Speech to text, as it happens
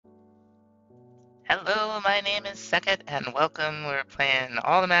Hello, my name is Sekit, and welcome. We're playing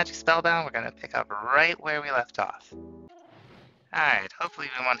all the Magic Spellbound. We're gonna pick up right where we left off. Alright, hopefully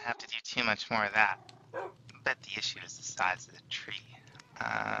we won't have to do too much more of that. But the issue is the size of the tree.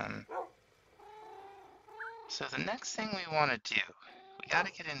 So the next thing we want to do, we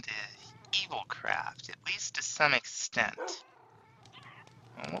gotta get into Evilcraft, at least to some extent.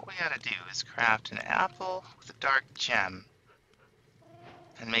 And what we gotta do is craft an apple with a dark gem,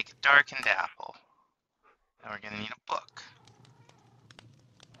 and make a darkened apple. And we're gonna need a book.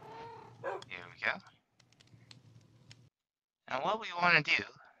 Here we go. And what we want to do,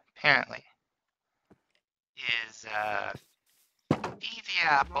 apparently, is feed the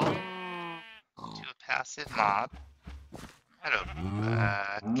apple to a passive mob,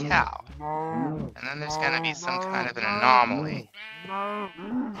 cow. And then there's going to be some kind of an anomaly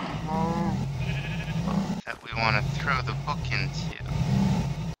that we want to throw the book into.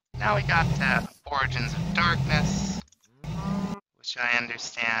 Now we got Origins of Darkness, which I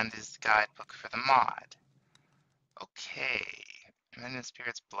understand is the guidebook for the mod. Okay. Remnant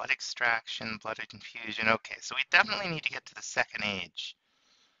Spirits, Blood Extraction, Blood Infusion. Okay, so we definitely need to get to the second age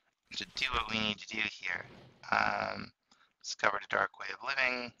to do what we need to do here. Discovered a dark way of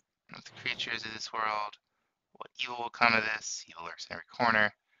living with the creatures of this world. What evil will come of this? Evil lurks in every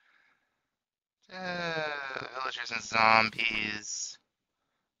corner. Villagers and zombies.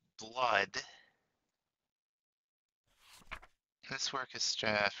 Blood. This work is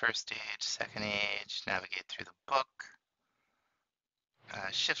first age, second age. Navigate through the book.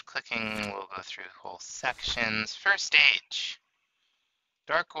 Shift clicking will go through whole sections. First age.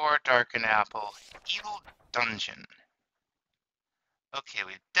 Dark ore, darkened apple, evil dungeon. Okay,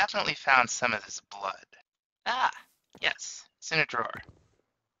 we've definitely found some of this blood. Ah, yes, it's in a drawer.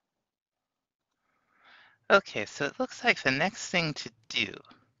 Okay, so it looks like the next thing to do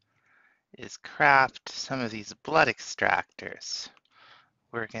is craft some of these blood extractors.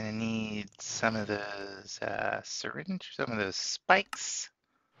 We're gonna need some of those syringes, some of those spikes.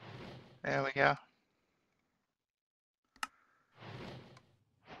 There we go.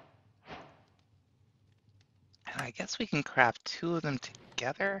 And I guess we can craft two of them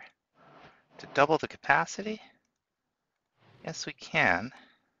together to double the capacity. Yes, we can.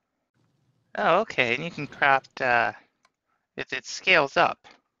 Oh, okay, and you can craft, it scales up.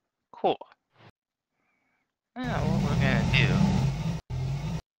 Cool. Now, what we're gonna do...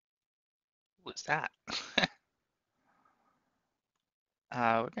 What's that?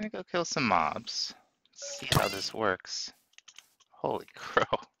 We're gonna go kill some mobs. See how this works. Holy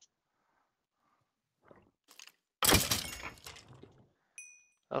crow.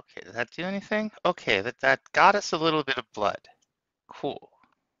 Okay, did that do anything? Okay, that got us a little bit of blood. Cool.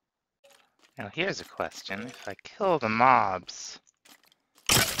 Now here's a question. If I kill the mobs,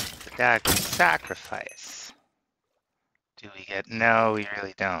 the dagger sacrifice, do we get... No, we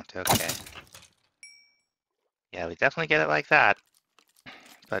really don't. Okay. Yeah, we definitely get it like that,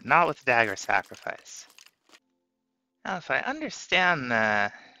 but not with the dagger sacrifice. Now, if I understand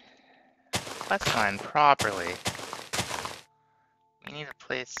the questline properly, we need a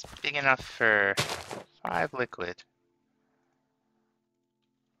place big enough for 5 liquid.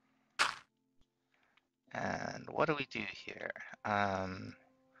 And what do we do here?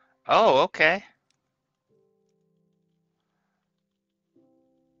 Oh, okay.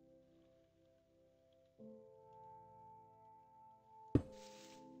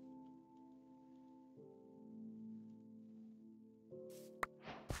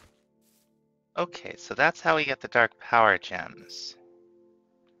 Okay, so that's how we get the dark power gems.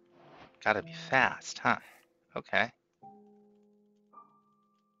 Gotta be fast, huh? Okay.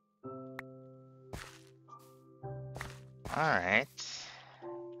 Alright.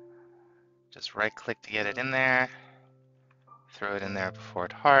 Just right click to get it in there. Throw it in there before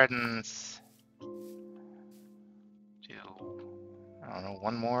it hardens. Do, I don't know,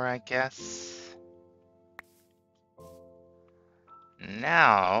 one more, I guess.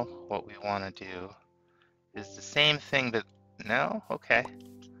 Now, what we want to do is the same thing, but no? Okay.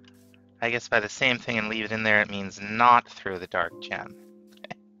 I guess by the same thing and leave it in there, it means not throw the dark gem.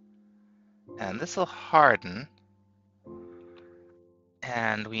 Okay. And this will harden.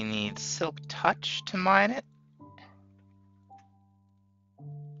 And we need Silk Touch to mine it.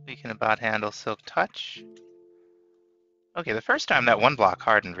 We can about handle Silk Touch. Okay, the first time that one block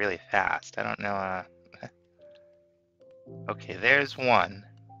hardened really fast. I don't know. Okay, there's one.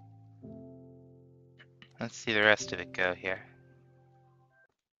 Let's see the rest of it go here.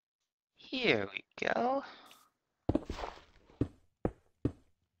 Here we go.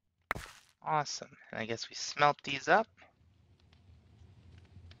 Awesome. And I guess we smelt these up.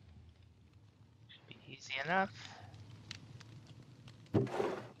 Easy enough.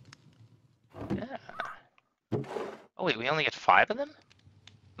 Yeah. Oh wait, we only get 5 of them?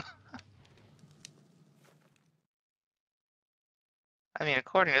 I mean,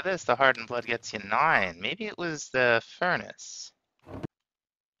 according to this, the hardened blood gets you 9. Maybe it was the furnace.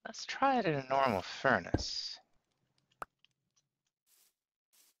 Let's try it in a normal furnace.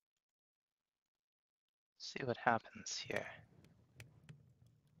 See what happens here.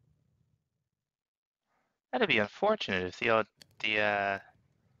 That'd be unfortunate if the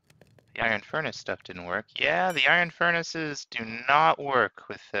iron furnace stuff didn't work. Yeah, the iron furnaces do not work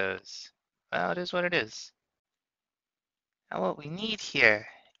with those. Well, it is what it is. Now what we need here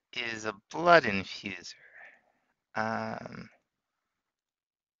is a blood infuser. Um,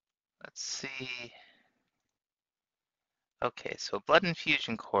 let's see. Okay, so a blood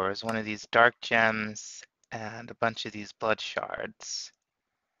infusion core is one of these dark gems and a bunch of these blood shards.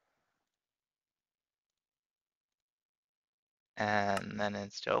 And then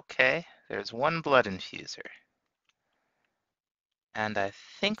it's okay. There's one blood infuser. And I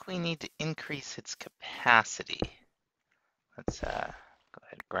think we need to increase its capacity. Let's go ahead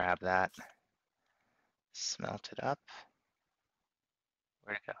and grab that. Smelt it up.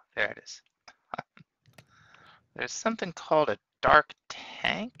 Where'd it go? There it is. There's something called a dark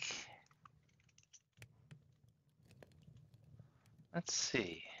tank. Let's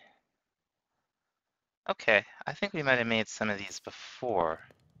see. Okay, I think we might have made some of these before.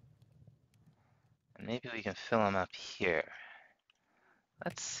 And maybe we can fill them up here.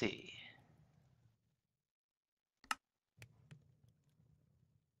 Let's see.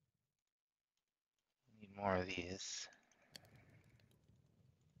 Need more of these.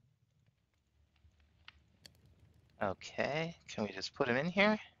 Okay, can we just put them in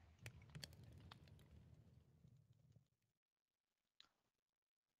here?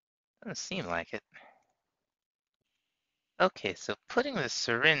 Doesn't seem like it. Okay, so putting the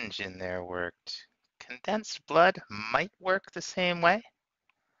syringe in there worked. Condensed blood might work the same way.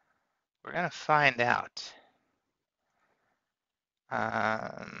 We're gonna find out.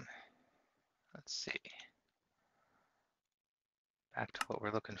 Let's see. Back to what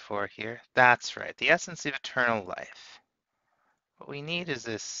we're looking for here. That's right, the essence of eternal life. What we need is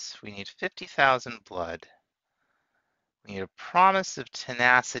this. We need 50,000 blood. We need a promise of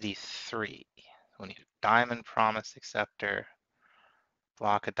tenacity 3. We need a diamond promise acceptor,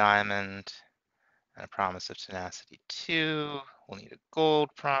 block of diamond, and a promise of tenacity 2. We'll need a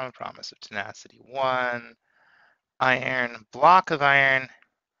gold promise of tenacity 1, iron, block of iron,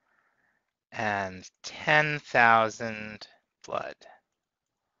 and 10,000 blood.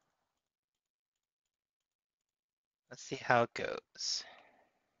 Let's see how it goes.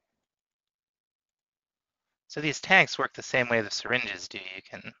 So these tanks work the same way the syringes do. You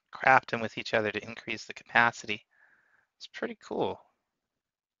can craft them with each other to increase the capacity. It's pretty cool.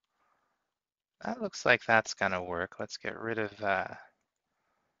 That looks like that's gonna work. Let's get rid of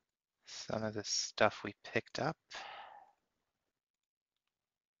some of the stuff we picked up.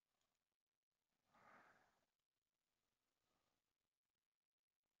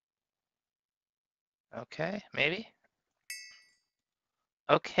 Okay, maybe.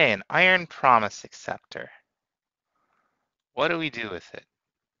 Okay, an iron promise acceptor. What do we do with it?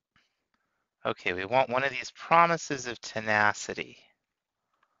 Okay, we want one of these promises of tenacity.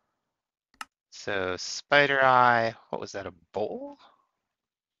 So spider eye, what was that, a bowl?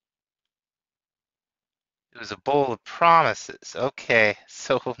 It was a bowl of promises. Okay,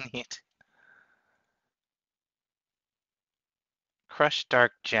 so we'll need crushed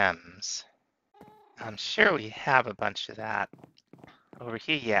dark gems. I'm sure we have a bunch of that. Over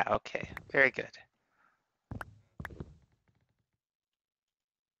here, yeah, okay, very good.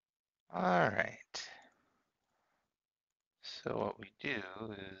 All right. So what we do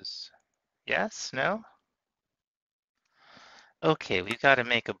is, yes, no? Okay, we've got to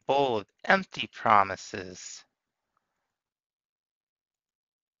make a bowl of empty promises.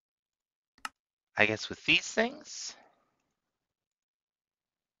 I guess with these things?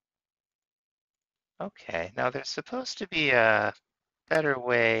 Okay, now there's supposed to be a better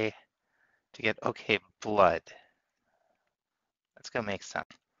way to get, okay, blood. Let's go make some.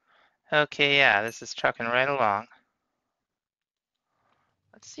 Okay, yeah, this is trucking right along.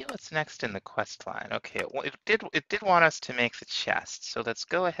 Let's see what's next in the quest line. Okay, well, it did want us to make the chest, so let's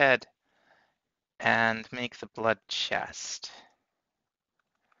go ahead and make the blood chest.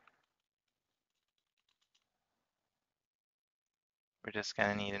 We're just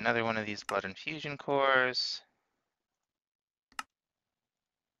gonna need another one of these blood infusion cores.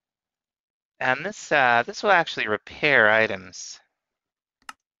 And this will actually repair items.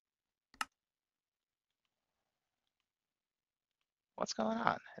 What's going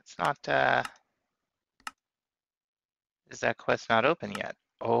on? It's not, is that quest not open yet?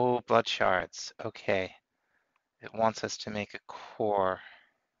 Oh, blood shards. Okay. It wants us to make a core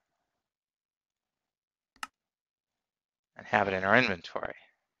and have it in our inventory.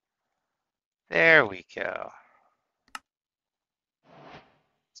 There we go.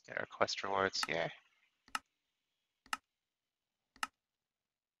 Let's get our quest rewards here.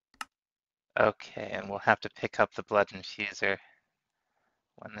 Okay, and we'll have to pick up the blood infuser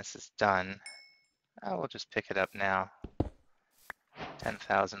when this is done. Oh, we'll just pick it up now.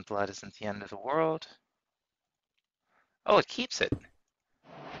 10,000 blood isn't the end of the world. Oh, it keeps it.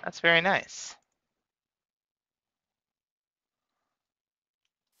 That's very nice.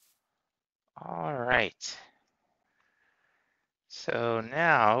 All right. So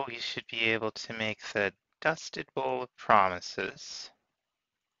now we should be able to make the dusted bowl of promises.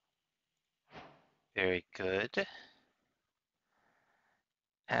 Very good.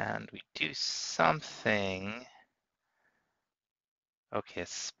 And we do something. Okay, a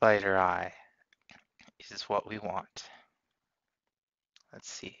spider eye is what we want. Let's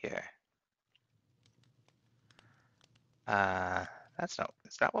see here. That's not,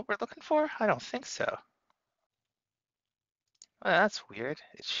 is that what we're looking for? I don't think so. Well, that's weird.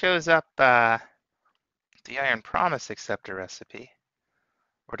 It shows up the Iron Promise Acceptor recipe.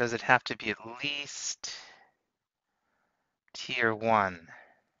 Or does it have to be at least tier 1?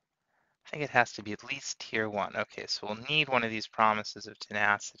 I think it has to be at least tier 1. Okay, so we'll need one of these promises of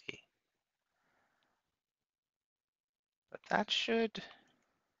tenacity. But that should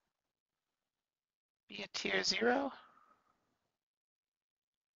be a tier 0?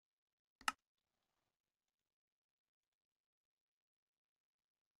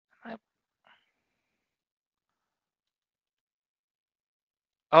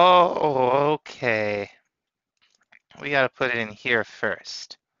 Oh, okay. We gotta put it in here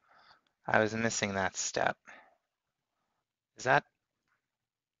first. I was missing that step. Is that?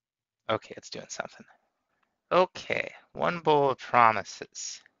 Okay, it's doing something. Okay, one bowl of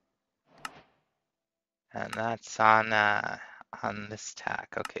promises. And that's on this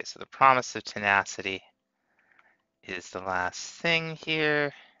tack. Okay, so the promise of tenacity is the last thing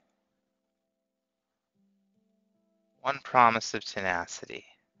here. One promise of tenacity.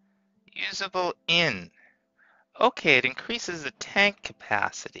 Usable in. Okay, it increases the tank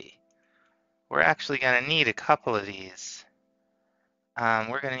capacity. We're actually going to need a couple of these.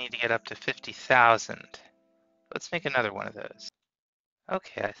 We're going to need to get up to 50,000. Let's make another one of those.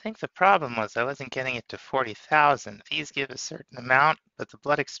 Okay, I think the problem was I wasn't getting it to 40,000. These give a certain amount, but the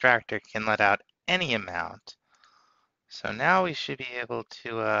blood extractor can let out any amount. So now we should be able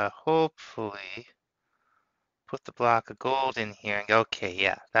to hopefully put the block of gold in here and go, okay,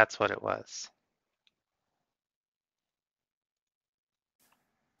 yeah, that's what it was.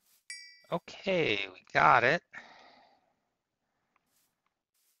 Okay, we got it.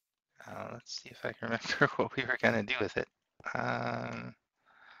 Let's see if I can remember what we were going to do with it.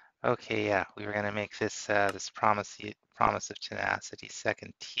 Okay, yeah, we were going to make this this promise of tenacity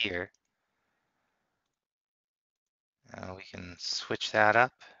second tier. We can switch that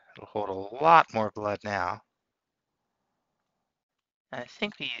up. It'll hold a lot more blood now. And I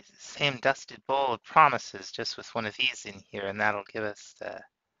think we use the same dusted bowl of promises just with one of these in here, and that'll give us the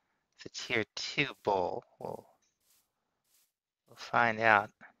tier 2 bowl. We'll find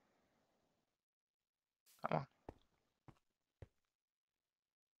out. Come on.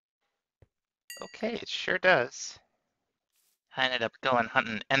 Okay, it sure does. I ended up going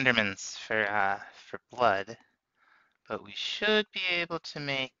hunting Endermans for blood, but we should be able to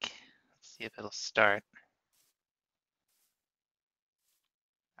make. Let's see if it'll start.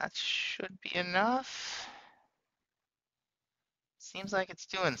 That should be enough. Seems like it's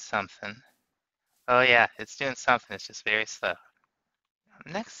doing something. Oh yeah, it's doing something. It's just very slow.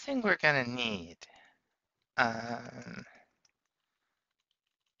 Next thing we're gonna need. Let's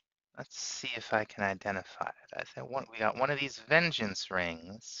see if I can identify it. I think we got one of these vengeance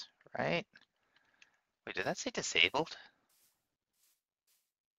rings, right? Wait, did that say disabled?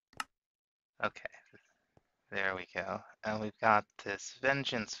 Okay, there we go. And we've got this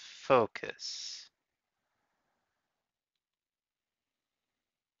vengeance focus.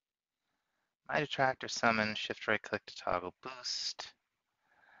 Might attract or summon, shift right click to toggle boost.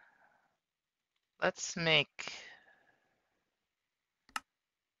 Let's make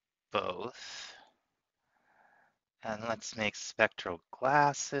both. And let's make spectral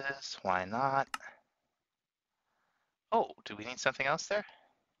glasses, why not? Oh, do we need something else there?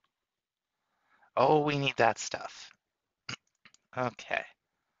 Oh, we need that stuff. Okay.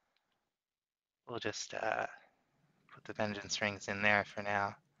 We'll just Put the vengeance rings in there for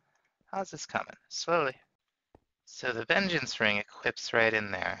now. How's this coming? Slowly. So the vengeance ring equips right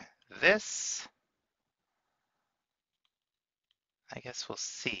in there. This, I guess we'll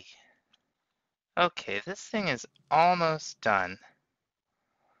see. Okay, this thing is almost done.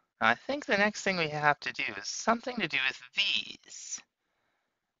 Now, I think the next thing we have to do is something to do with these.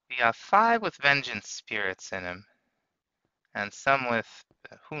 We got 5 with vengeance spirits in them, and some with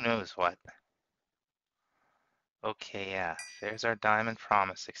who knows what. Okay, yeah, there's our Diamond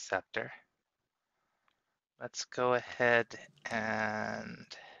Promise Acceptor. Let's go ahead and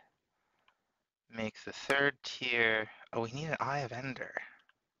make the 3rd tier. Oh, we need an Eye of Ender.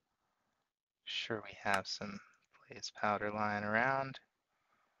 Sure, we have some blaze powder lying around.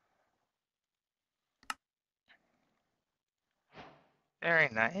 Very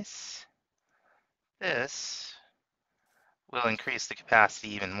nice. This will increase the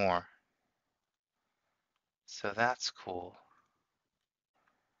capacity even more. So that's cool.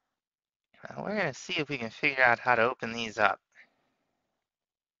 Now we're going to see if we can figure out how to open these up.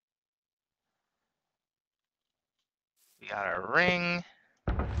 We got our ring.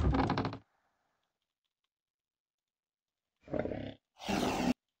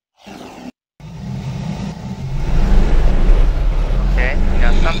 Okay, we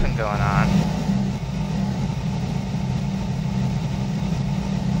got something going on.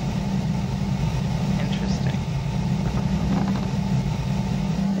 Interesting.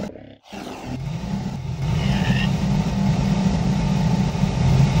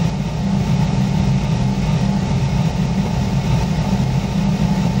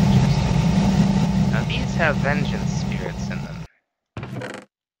 Now these have vengeance spirits in them.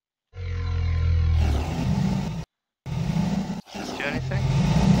 Does this do anything?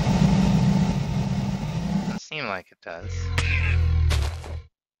 Doesn't seem like it does.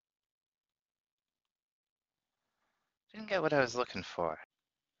 Didn't get what I was looking for.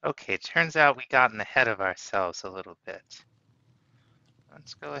 Okay, turns out we gotten ahead of ourselves a little bit.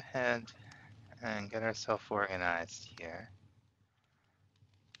 Let's go ahead and get ourselves organized here.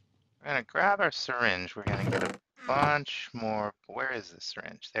 We're going to grab our syringe. We're going to get a bunch more. Where is the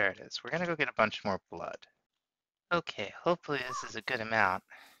syringe? There it is. We're going to go get a bunch more blood. Okay, hopefully this is a good amount.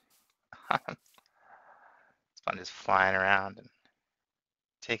 It's fun just flying around and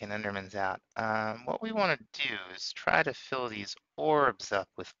taking Endermans out. What we want to do is try to fill these orbs up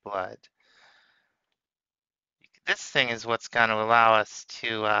with blood. This thing is what's going to allow us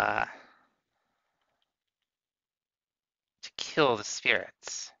to kill the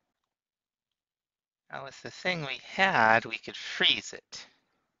spirits. Now with the thing we had, we could freeze it.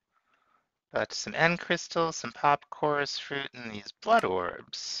 But some end crystals, some pop chorus fruit, and these blood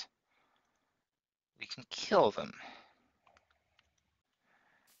orbs, we can kill them.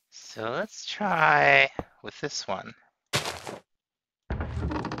 So let's try with this one.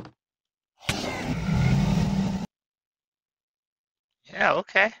 Yeah,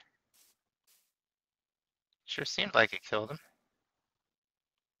 okay. Sure seemed like it killed him.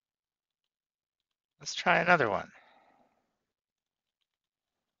 Let's try another one.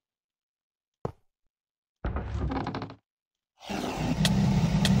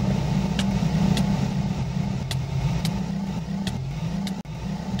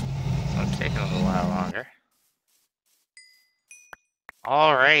 This one's taking a little while longer.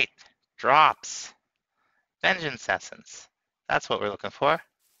 All right, drops. Vengeance Essence. That's what we're looking for.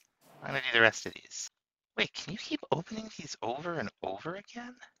 I'm gonna do the rest of these. Wait, can you keep opening these over and over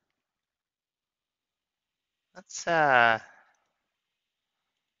again? Let's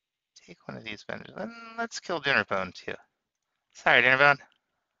take one of these vengeance. Let's kill Dinnerbone too. Sorry, Dinnerbone.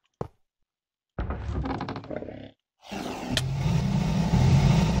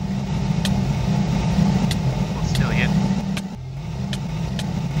 We'll steal you.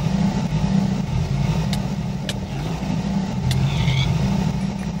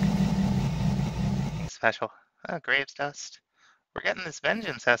 Anything special? Oh, Graves Dust. We're getting this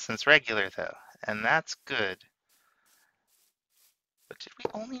Vengeance Essence regular though, and that's good. But did we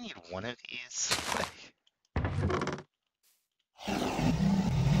only need one of these? Am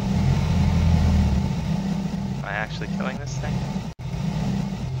I actually killing this thing?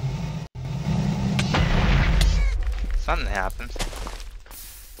 Something happened.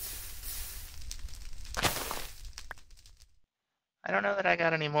 I don't know that I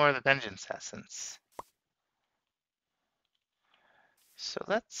got any more of the Vengeance Essence. So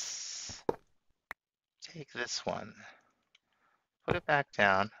let's take this one. Put it back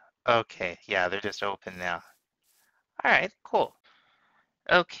down. Okay, yeah, they're just open now. Alright, cool.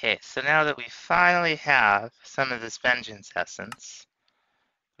 Okay, so now that we finally have some of this Vengeance Essence,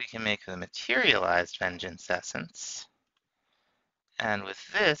 we can make the materialized vengeance essence. And with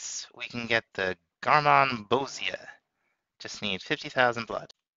this, we can get the Garmonbosia. Just need 50,000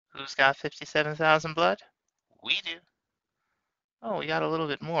 blood. Who's got 57,000 blood? We do. Oh, we got a little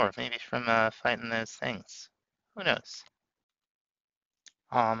bit more, maybe from fighting those things. Who knows?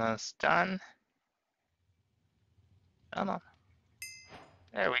 Almost done. Come on.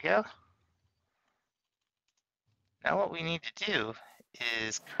 There we go. Now what we need to do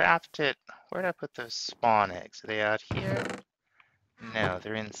is craft it. Where did I put those spawn eggs? Are they out here? No,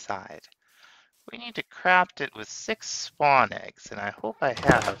 they're inside. We need to craft it with 6 spawn eggs, and I hope I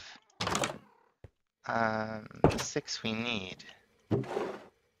have the 6 we need. I'm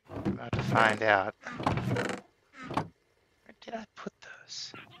about to find out. Where did I put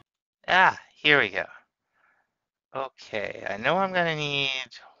those? Ah, here we go. Okay, I know I'm gonna need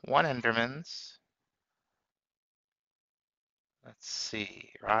 1 Enderman's. Let's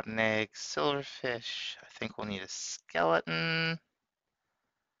see, rotten egg, silverfish. I think we'll need a skeleton.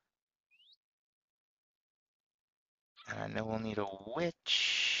 And I know we'll need a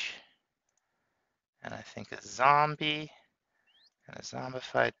witch. And I think a zombie. And a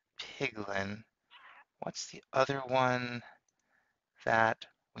zombified piglin. What's the other one that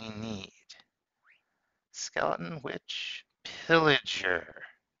we need? Skeleton, witch, pillager.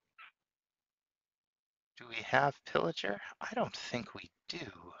 Do we have pillager? I don't think we do.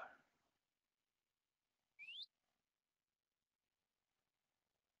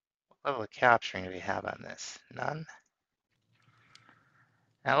 What level of capturing do we have on this? None?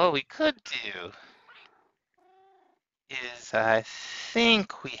 Now what we could do is I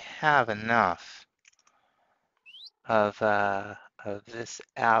think we have enough of this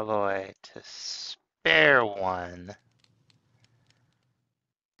alloy to spare one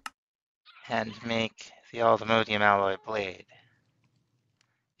and make the Altamodium alloy blade.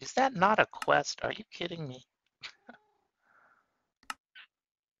 Is that not a quest? Are you kidding me?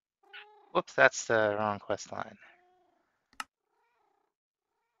 Whoops, that's the wrong quest line.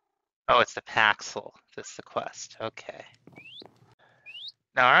 Oh, it's the Paxel. That's the quest. Okay.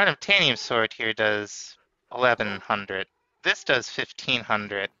 Now our unobtainium sword here does 1100. This does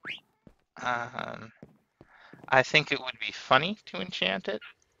 1500. I think it would be funny to enchant it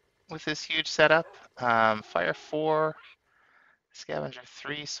with this huge setup. Fire 4, Scavenger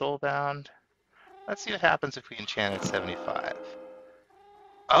 3, Soulbound. Let's see what happens if we enchant at 75.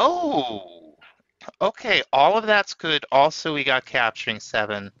 Oh! Okay, all of that's good. Also, we got capturing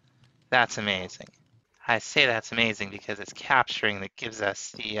 7. That's amazing. I say that's amazing because it's capturing that gives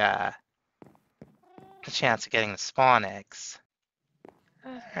us the chance of getting the spawn eggs.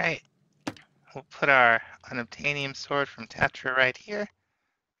 Alright, we'll put our unobtainium sword from Tetra right here.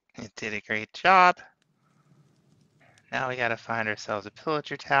 It did a great job. Now we gotta find ourselves a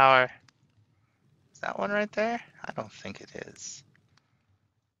pillager tower. Is that one right there? I don't think it is.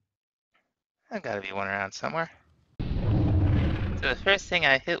 There's gotta be one around somewhere. So the first thing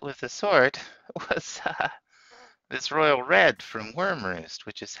I hit with the sword was this royal red from Worm Roost,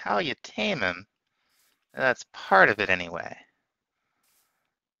 which is how you tame him. That's part of it anyway.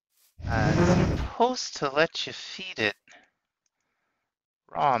 It's supposed to let you feed it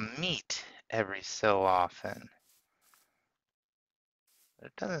raw meat every so often. But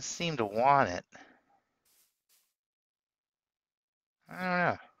it doesn't seem to want it. I don't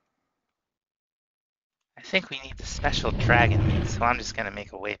know. I think we need the special dragon meat, so I'm just gonna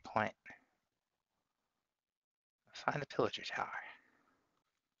make a waypoint. Find a pillager tower.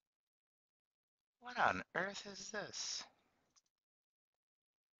 What on earth is this?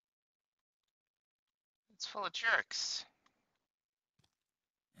 It's full of jerks.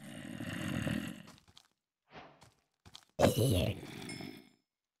 Let's see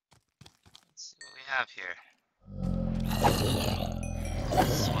what we have here.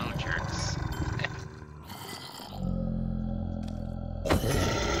 Slow jerks.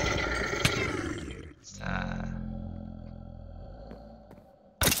 It's,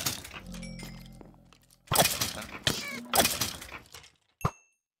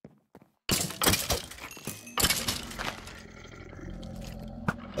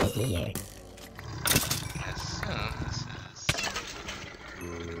 I assume this is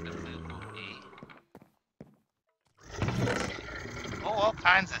oh, all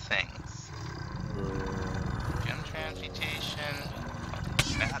kinds of things. Gem transmutation,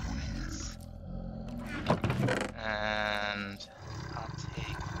 bat wings, and I'll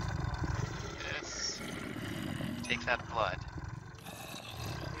take this. Take that blood.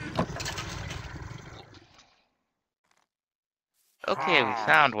 Okay, we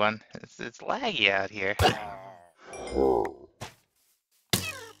found one. It's laggy out here.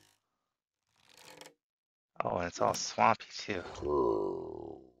 it's all swampy too.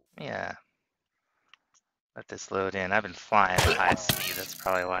 Yeah. Let this load in. I've been flying at high speed. That's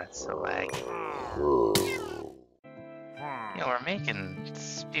probably why it's so laggy. You know, we're making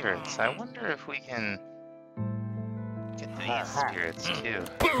spirits. I wonder if we can get these spirits too.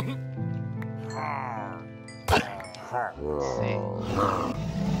 Let's see.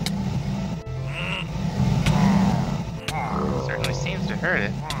 Certainly seems to hurt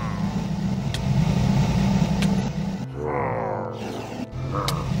it.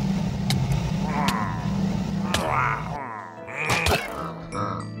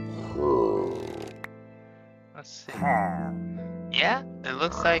 Let's see. Yeah, it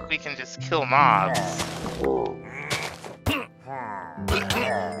looks like we can just kill mobs.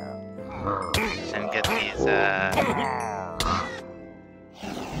 And get these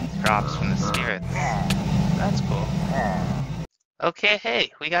drops from the spirits. That's cool. Okay,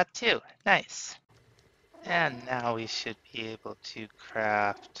 hey, we got 2. Nice. And now we should be able to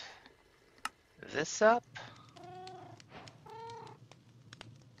craft this up.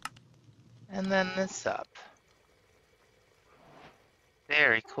 And then this up.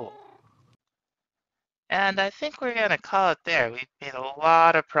 Very cool. And I think we're going to call it there. We've made a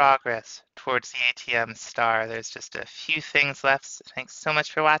lot of progress towards the ATM star. There's just a few things left. So thanks so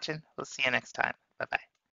much for watching. We'll see you next time. Bye-bye.